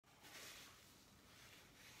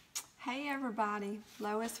Hey everybody,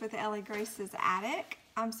 Lois with Ellie Grace's Attic.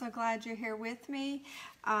 I'm so glad you're here with me.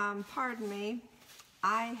 Pardon me,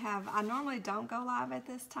 I normally don't go live at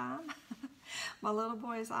this time. My little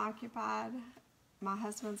boy is occupied, my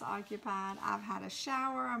husband's occupied, I've had a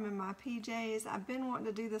shower, I'm in my PJs. I've been wanting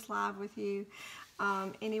to do this live with you.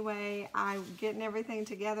 Anyway, I'm getting everything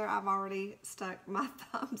together. I've already stuck my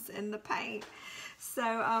thumbs in the paint. So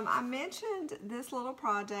I mentioned this little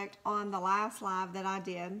project on the last live that I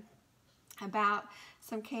did about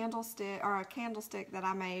some candlestick, or a candlestick that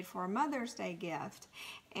I made for a Mother's Day gift.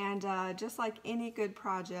 And just like any good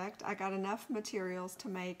project, I got enough materials to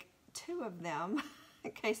make 2 of them in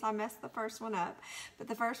case I messed the first one up. But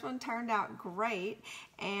the first one turned out great,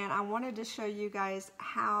 and I wanted to show you guys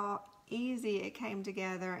how easy it came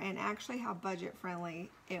together and actually how budget friendly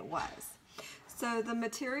it was. So the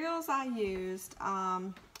materials I used,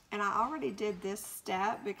 and I already did this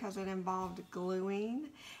step because it involved gluing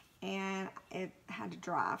and it had to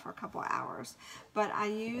dry for a couple of hours. But I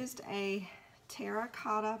used a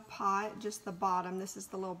terracotta pot, just the bottom. This is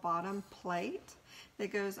the little bottom plate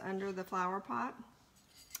that goes under the flower pot.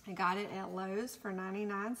 I got it at Lowe's for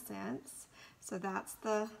 99 cents. So that's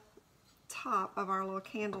the top of our little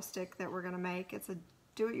candlestick that we're gonna make. It's a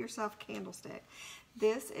do-it-yourself candlestick.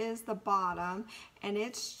 This is the bottom, and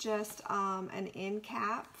it's just an end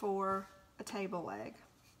cap for a table leg.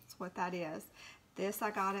 That's what that is. This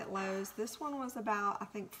I got at Lowe's. This one was about, I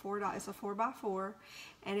think, $4. It's a 4x4,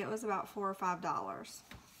 and it was about $4 or $5.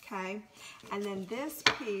 Okay, and then this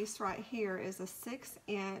piece right here is a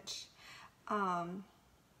 6-inch.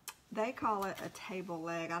 They call it a table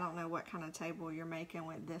leg. I don't know what kind of table you're making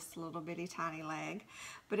with this little bitty tiny leg,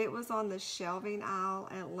 but it was on the shelving aisle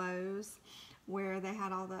at Lowe's where they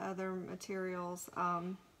had all the other materials,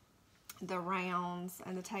 the rounds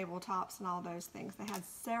and the tabletops and all those things. They had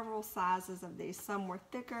several sizes of these. Some were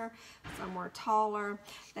thicker, some were taller.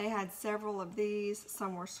 They had several of these.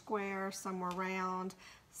 Some were square, some were round,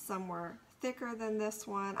 some were thicker than this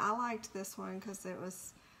one. I liked this one because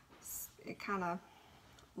it kind of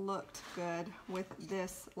looked good with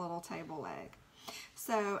this little table leg.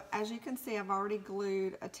 So as you can see, I've already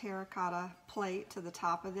glued a terracotta plate to the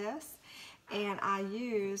top of this, and I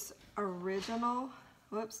use original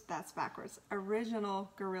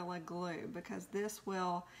Gorilla Glue because this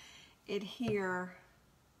will adhere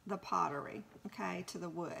the pottery, okay, to the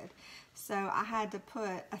wood. So I had to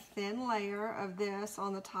put a thin layer of this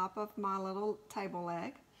on the top of my little table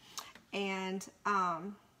leg and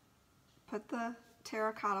put the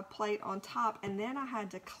terracotta plate on top, and then I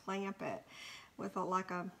had to clamp it with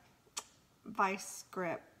like a vice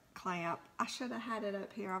grip clamp. I should have had it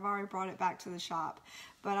up here. I've already brought it back to the shop,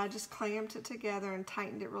 but I just clamped it together and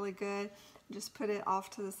tightened it really good. Just put it off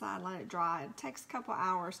to the side and let it dry. It takes a couple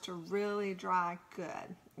hours to really dry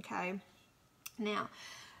good, okay? Now,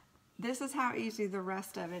 this is how easy the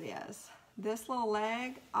rest of it is. This little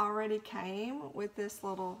leg already came with this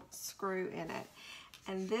little screw in it,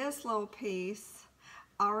 and this little piece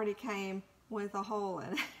already came with a hole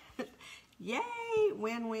in it. Yay,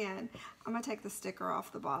 win-win. I'm gonna take the sticker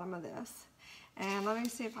off the bottom of this. And let me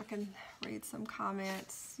see if I can read some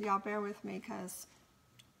comments. Y'all bear with me because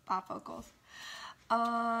bifocals.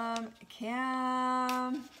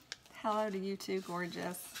 Kim, hello to you too,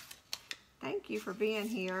 gorgeous. Thank you for being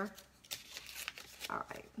here. All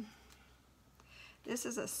right. This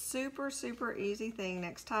is a super, super easy thing.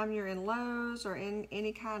 Next time you're in Lowe's or in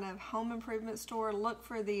any kind of home improvement store, look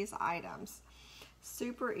for these items.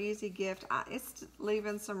 Super easy gift. It's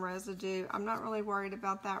leaving some residue. I'm not really worried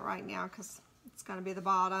about that right now because it's going to be the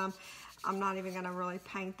bottom. I'm not even going to really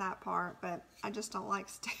paint that part, but I just don't like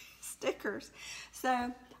stickers.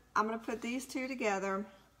 So I'm going to put these 2 together.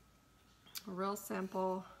 Real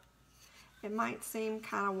simple. It might seem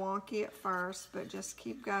kind of wonky at first, but just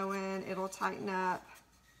keep going. It'll tighten up.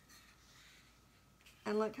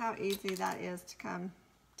 And look how easy that is to come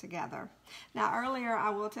together. Now earlier, I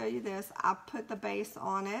will tell you this, I put the base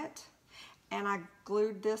on it and I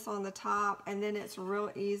glued this on the top, and then it's real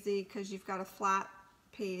easy because you've got a flat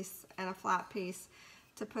piece and a flat piece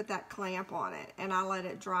to put that clamp on it, and I let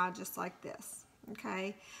it dry just like this.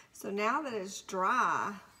 Okay, so now that it's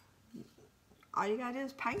dry, all you gotta do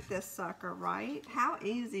is paint this sucker, right? How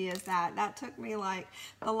easy is that? That took me like,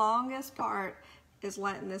 the longest part is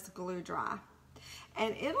letting this glue dry.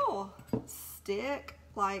 And it'll stick,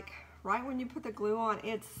 like right when you put the glue on,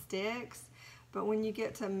 it sticks, but when you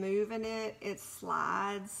get to moving it, it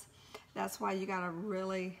slides. That's why you gotta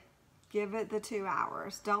really give it the 2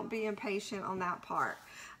 hours. Don't be impatient on that part.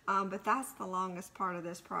 but that's the longest part of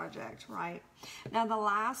this project, right? Now the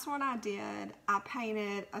last one I did, I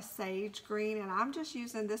painted a sage green, and I'm just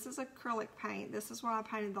using, this is acrylic paint. This is what I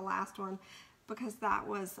painted the last one because that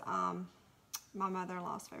was my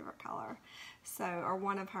mother-in-law's favorite color. So, or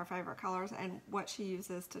one of her favorite colors, and what she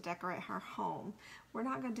uses to decorate her home. We're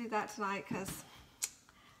not gonna do that tonight because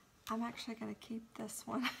I'm actually gonna keep this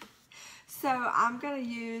one. So I'm gonna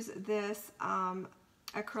use this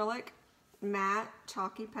acrylic matte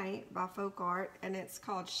chalky paint by Folk Art, and it's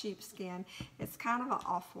called Sheepskin. It's kind of an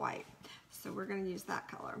off-white, so we're going to use that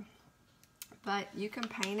color. But you can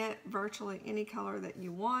paint it virtually any color that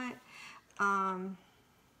you want.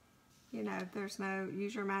 You know, there's no,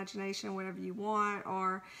 use your imagination whatever you want,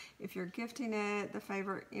 or if you're gifting it, the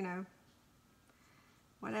favorite, you know,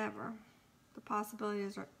 whatever. The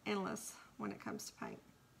possibilities are endless when it comes to paint.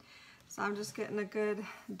 So I'm just getting a good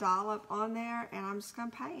dollop on there, and I'm just going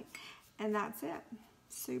to paint. And that's it.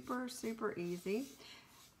 Super, super easy.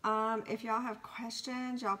 If y'all have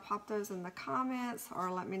questions, y'all pop those in the comments,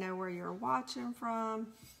 or let me know where you're watching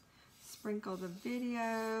from. Sprinkle the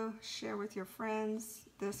video, share with your friends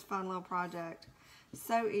this fun little project.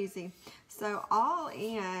 So easy. So all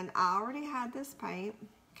in, I already had this paint,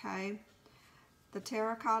 okay? The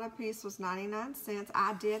terracotta piece was 99 cents.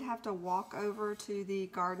 I did have to walk over to the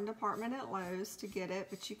garden department at Lowe's to get it,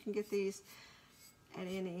 but you can get these at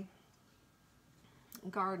any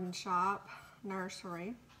garden shop,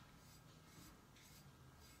 nursery.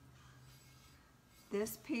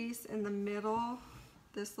 This piece in the middle,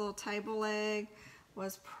 this little table leg,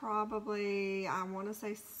 was probably, I want to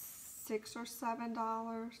say $6 or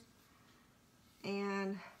 $7.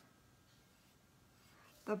 And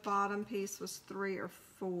the bottom piece was $3 or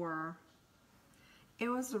 $4. It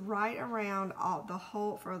was right around the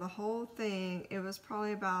whole thing. It was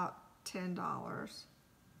probably about $10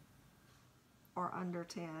 or under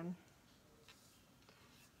 10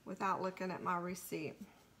 without looking at my receipt,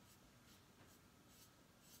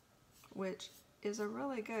 which is a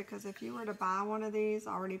really good, because if you were to buy one of these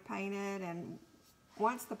already painted, and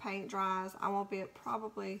once the paint dries,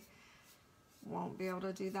 probably won't be able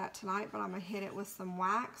to do that tonight, but I'm gonna hit it with some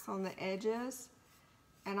wax on the edges,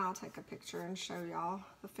 and I'll take a picture and show y'all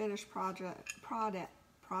the finished product.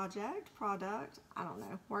 I don't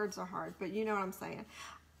know, words are hard, but you know what I'm saying.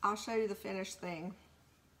 I'll show you the finished thing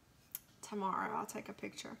tomorrow. I'll take a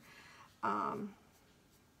picture.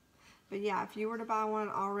 But yeah, if you were to buy one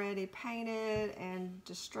already painted and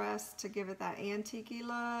distressed to give it that antique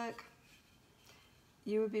look,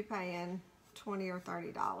 you would be paying $20 or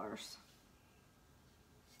 $30.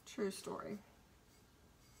 True story.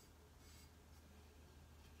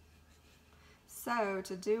 So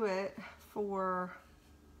to do it for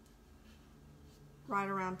right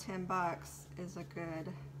around 10 bucks is a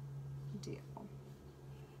good deal.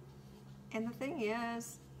 And the thing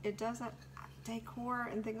is, it doesn't, decor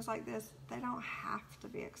and things like this, they don't have to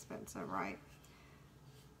be expensive, right?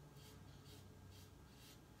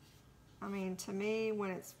 I mean, to me,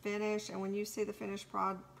 when it's finished and when you see the finished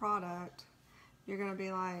product, you're gonna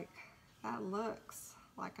be like, that looks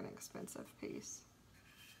like an expensive piece.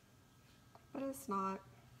 But it's not.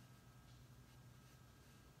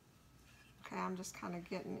 Okay, I'm just kind of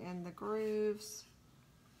getting in the grooves.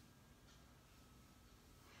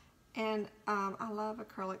 And I love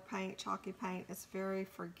acrylic paint, chalky paint. It's very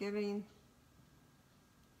forgiving.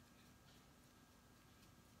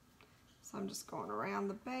 So I'm just going around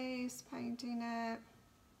the base, painting it.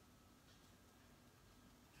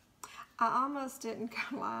 I almost didn't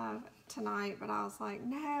go live tonight, but I was like,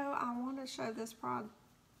 no, I want to show this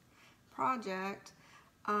project.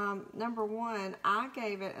 Number one, I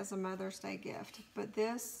gave it as a Mother's Day gift, but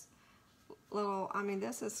this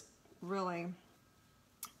this is really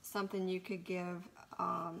something you could give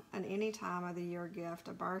an any time of the year gift,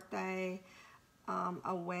 a birthday,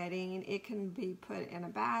 a wedding. It can be put in a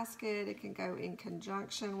basket. It can go in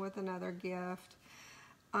conjunction with another gift.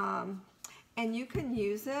 And you can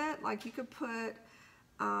use it, like you could put,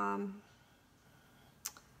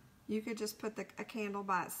 you could just put a candle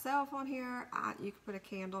by itself on here. You could put a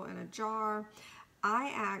candle in a jar.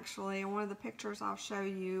 I actually, in one of the pictures I'll show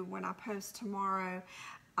you when I post tomorrow,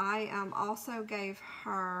 I also gave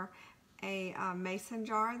her a mason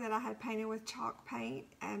jar that I had painted with chalk paint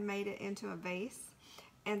and made it into a vase,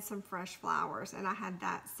 and some fresh flowers, and I had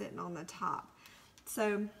that sitting on the top.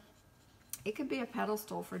 So it could be a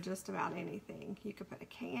pedestal for just about anything. You could put a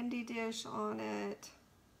candy dish on it.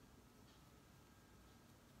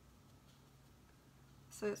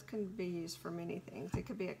 So it can be used for many things. It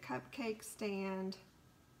could be a cupcake stand.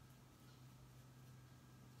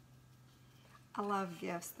 I love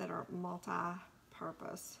gifts that are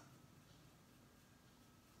multi-purpose.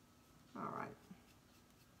 All right.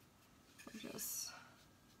 We're just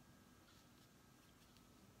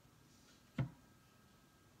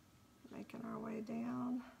making our way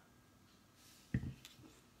down.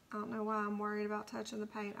 I don't know why I'm worried about touching the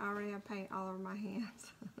paint. I already have paint all over my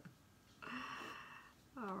hands.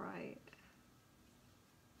 All right.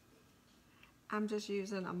 I'm just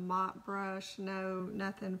using a mop brush,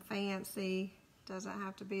 nothing fancy. Doesn't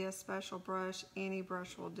have to be a special brush. Any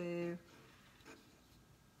brush will do.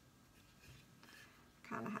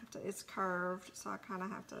 Kind of have to, it's curved, so I kind of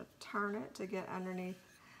have to turn it to get underneath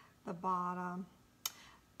the bottom.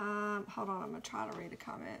 Hold on, I'm gonna try to read a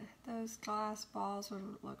comment. Those glass balls would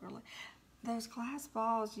look really, those glass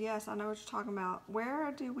balls, yes, I know what you're talking about.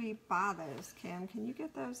 Where do we buy those, Kim? Can you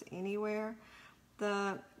get those anywhere?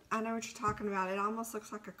 I know what you're talking about. It almost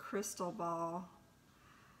looks like a crystal ball.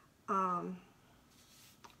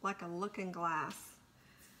 Like a looking glass.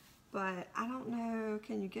 But I don't know,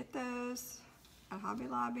 can you get those at Hobby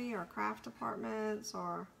Lobby or craft departments?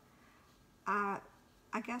 Or I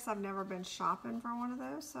guess I've never been shopping for one of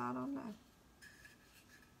those, so I don't know.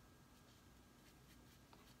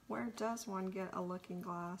 Where does one get a looking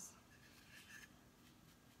glass?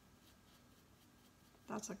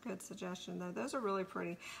 That's a good suggestion though. Those are really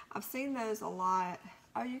pretty. I've seen those a lot.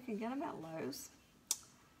 Oh, you can get them at Lowe's.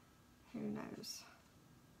 Who knows?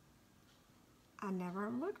 I never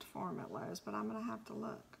looked for them at Lowe's, but I'm gonna have to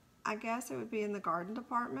look. I guess it would be in the garden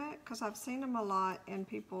department because I've seen them a lot in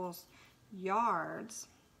people's yards.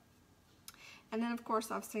 And then of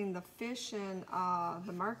course I've seen the fishing,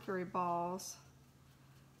 the mercury balls,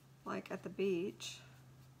 like at the beach.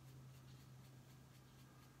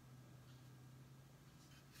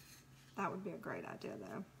 That would be a great idea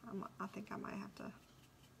though. I think I might have to.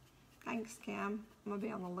 Thanks, Kim. I'm gonna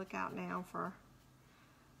be on the lookout now for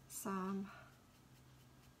some.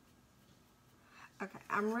 Okay,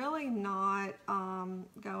 I'm really not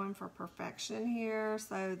going for perfection here,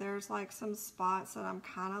 so there's like some spots that I'm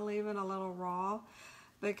kind of leaving a little raw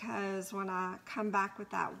because when I come back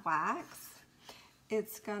with that wax,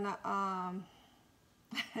 it's gonna,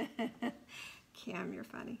 Kim, you're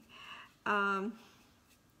funny. I'm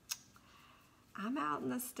out in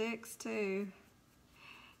the sticks too.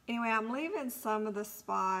 Anyway, I'm leaving some of the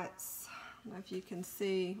spots. I don't know if you can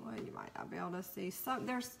see, well, you might not be able to see.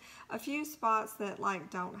 There's a few spots that like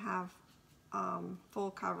don't have full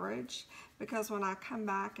coverage because when I come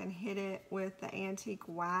back and hit it with the antique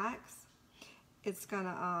wax, it's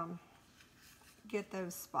gonna get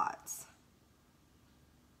those spots.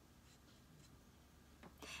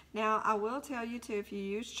 Now, I will tell you too, if you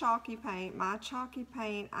use chalky paint, my chalky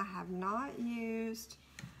paint, I have not used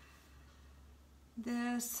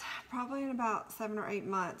this probably in about 7 or 8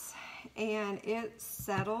 months, and it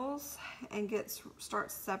settles and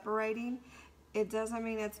starts separating. It doesn't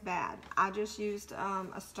mean it's bad. I just used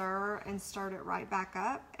a stirrer and stirred it right back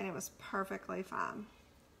up, and it was perfectly fine.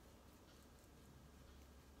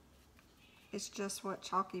 It's just what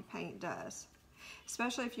chalky paint does.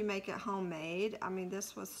 Especially if you make it homemade. I mean,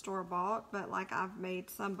 this was store-bought, but like I've made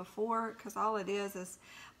some before, because all it is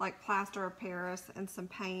like plaster of Paris and some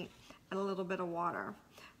paint and a little bit of water.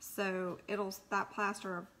 So that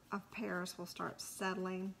plaster of Paris will start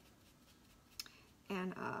settling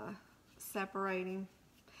and separating,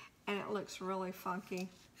 and it looks really funky.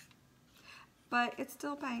 But it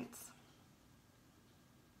still paints.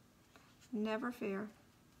 Never fear.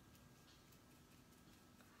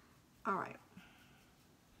 All right.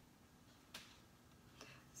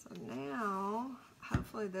 So now,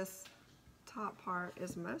 hopefully this top part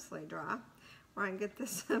is mostly dry, where I can get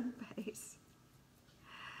this in base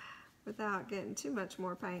without getting too much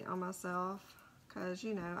more paint on myself, because,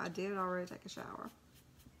 you know, I did already take a shower.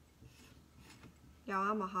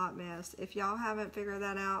 Y'all, I'm a hot mess. If y'all haven't figured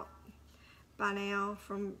that out by now,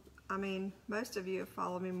 I mean, most of you have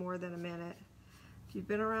followed me more than a minute. If you've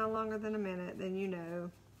been around longer than a minute, then you know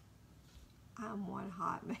I'm one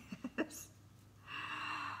hot mess.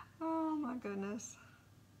 Oh my goodness.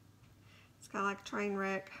 It's kind of like a train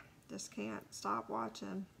wreck. Just can't stop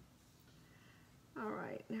watching. All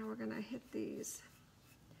right, now we're gonna hit these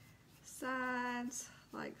sides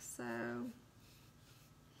like so.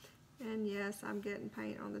 And yes, I'm getting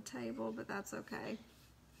paint on the table, but that's okay.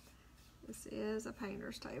 This is a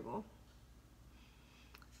painter's table.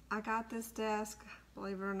 I got this desk,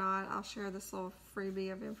 believe it or not. I'll share this little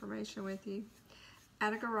freebie of information with you.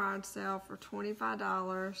 At a garage sale for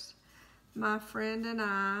 $25. My friend and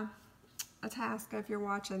I, Atasca, if you're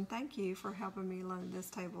watching, thank you for helping me load this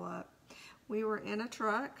table up. We were in a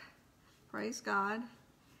truck, praise God,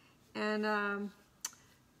 and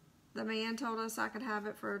the man told us I could have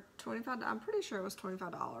it for $25. I'm pretty sure it was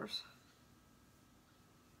 $25.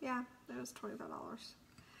 Yeah, it was $25.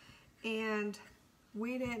 And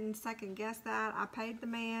we didn't second guess that. I paid the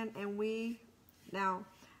man, and now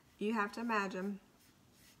you have to imagine,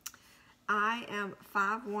 I am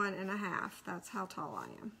 5'1.5". That's how tall I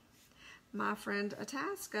am. My friend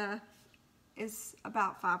Atasca is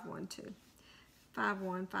about 5'1" too.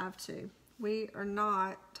 5'1", 5'2". We are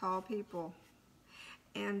not tall people.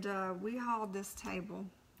 And we hauled this table,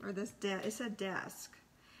 or this desk. It's a desk.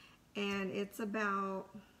 And it's about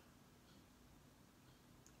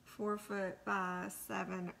 4 foot by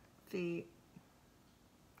 7 feet.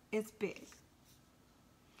 It's big.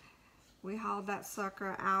 We hauled that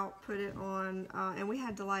sucker out, put it on, and we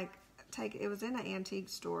had to like it was in an antique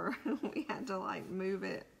store. We had to like move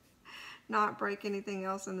it, not break anything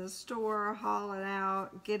else in the store, haul it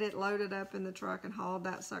out, get it loaded up in the truck, and hauled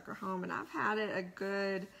that sucker home. And I've had it a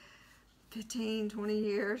good 15, 20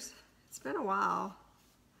 years. It's been a while.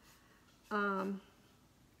 And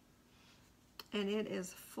it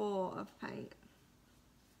is full of paint.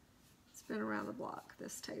 It's been around the block,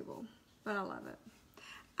 this table, but I love it.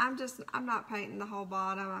 I'm not painting the whole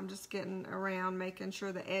bottom. I'm just getting around, making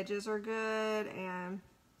sure the edges are good, and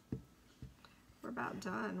we're about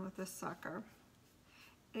done with this sucker.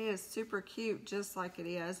 It is super cute, just like it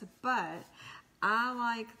is, but I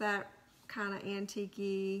like that kind of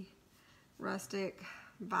antique-y, rustic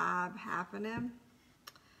vibe happening.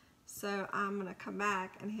 So I'm gonna come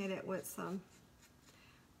back and hit it with some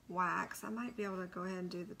wax. I might be able to go ahead and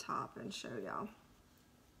do the top and show y'all.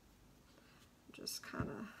 Just kind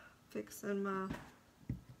of fixing my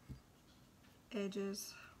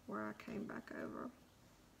edges where I came back over.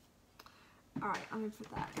 All right, let me put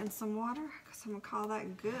that in some water because I'm gonna call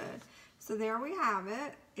that good. So there we have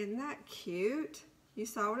it. Isn't that cute? You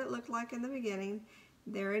saw what it looked like in the beginning.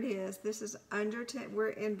 There it is. This is under 10. We're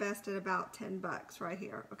invested about $10 right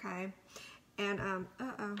here, okay? And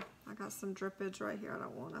uh-oh, I got some drippage right here. I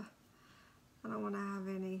don't wanna have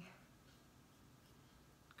any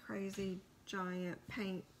crazy giant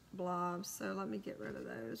paint blobs. So let me get rid of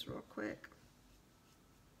those real quick.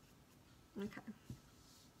 Okay.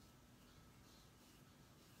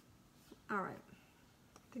 All right.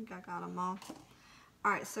 I think I got them all.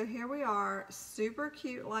 All right, so here we are, super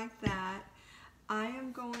cute like that. I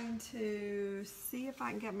am going to see if I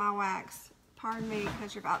can get my wax. Pardon me,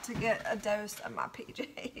 because you're about to get a dose of my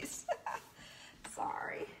PJs.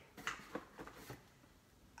 Sorry.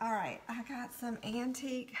 All right, I got some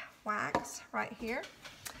antique wax right here.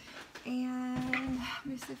 And let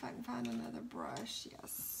me see if I can find another brush.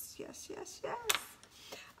 Yes, yes, yes, yes.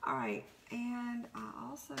 All right, and I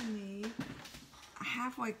also need a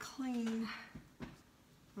halfway clean.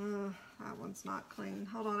 That one's not clean.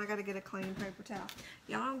 Hold on, I gotta get a clean paper towel.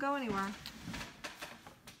 Y'all don't go anywhere.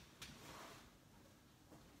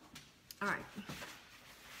 All right.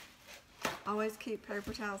 Always keep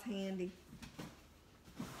paper towels handy.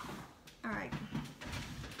 All right.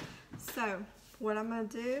 So what I'm gonna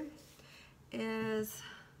do is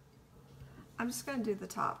I'm just gonna do the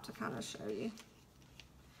top to kind of show you.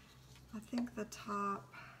 I think the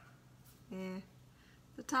top,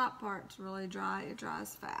 the top part's really dry. It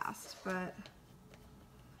dries fast, but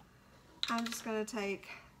I'm just gonna take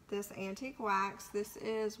this antique wax. This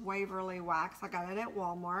is Waverly wax. I got it at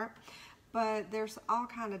Walmart, but there's all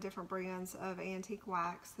kind of different brands of antique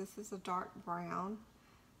wax. This is a dark brown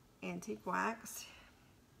antique wax.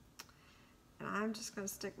 And I'm just gonna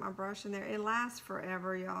stick my brush in there. It lasts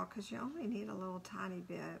forever, y'all, because you only need a little tiny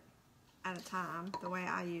bit at a time, the way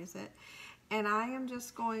I use it. And I am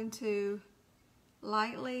just going to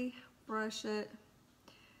lightly brush it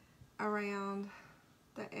around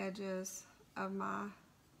the edges of my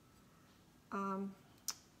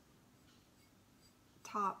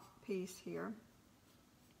top piece here.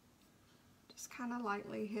 Just kind of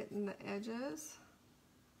lightly hitting the edges.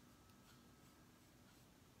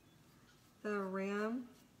 The rim,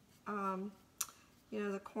 you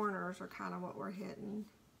know, the corners are kind of what we're hitting.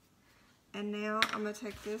 And now I'm gonna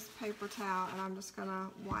take this paper towel and I'm just gonna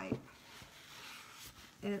wipe.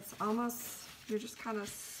 And it's almost, you're just kind of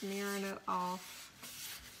smearing it off,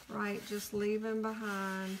 right? Just leaving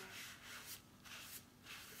behind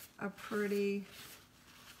a pretty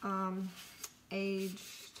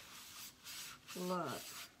aged look.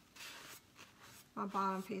 My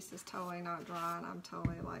bottom piece is totally not dry and I'm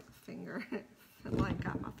totally like fingering it and like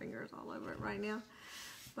got my fingers all over it right now.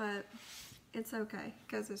 But it's okay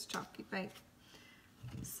because it's chalky paint.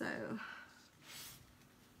 So,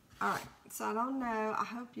 all right, so I don't know, I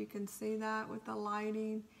hope you can see that with the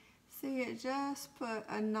lighting. See, it just put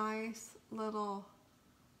a nice little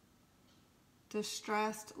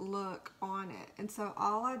distressed look on it. And so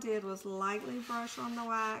all I did was lightly brush on the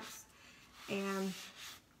wax, and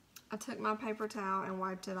I took my paper towel and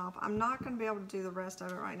wiped it off. I'm not going to be able to do the rest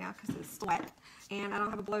of it right now because it's wet and I don't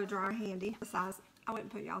have a blow dryer handy. Besides, I wouldn't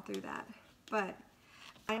put y'all through that. But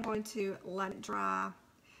I am going to let it dry,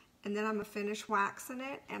 and then I'm going to finish waxing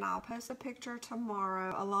it, and I'll post a picture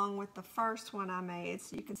tomorrow along with the first one I made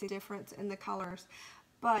so you can see the difference in the colors.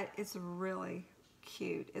 But it's really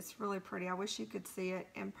cute. It's really pretty. I wish you could see it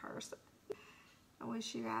in person. I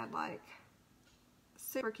wish you had, like,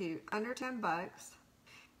 super cute. Under 10 bucks.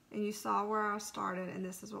 And you saw where I started, and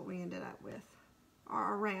this is what we ended up with.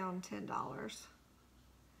 Or around $10.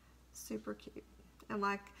 Super cute. And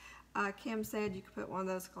like Kim said, you could put one of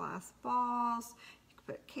those glass balls, you could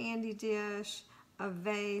put a candy dish, a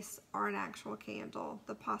vase, or an actual candle.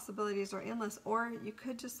 The possibilities are endless. Or you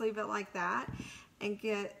could just leave it like that and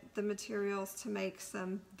get the materials to make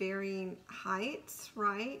some varying heights,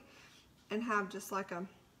 right? And have just like a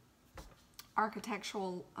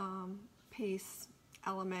architectural piece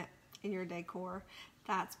element in your decor.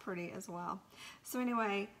 That's pretty as well. So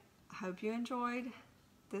anyway, I hope you enjoyed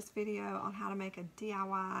this video on how to make a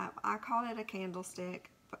DIY. I call it a candlestick,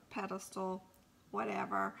 pedestal,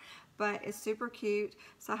 whatever, but it's super cute.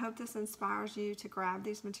 So I hope this inspires you to grab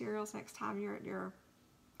these materials next time you're at your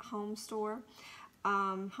home store.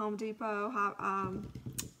 Home Depot,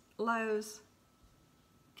 Lowe's,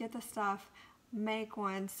 get the stuff, make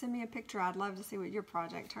one, send me a picture. I'd love to see what your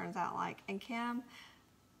project turns out like. And Kim,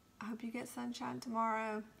 I hope you get sunshine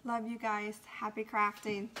tomorrow. Love you guys. Happy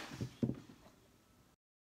crafting.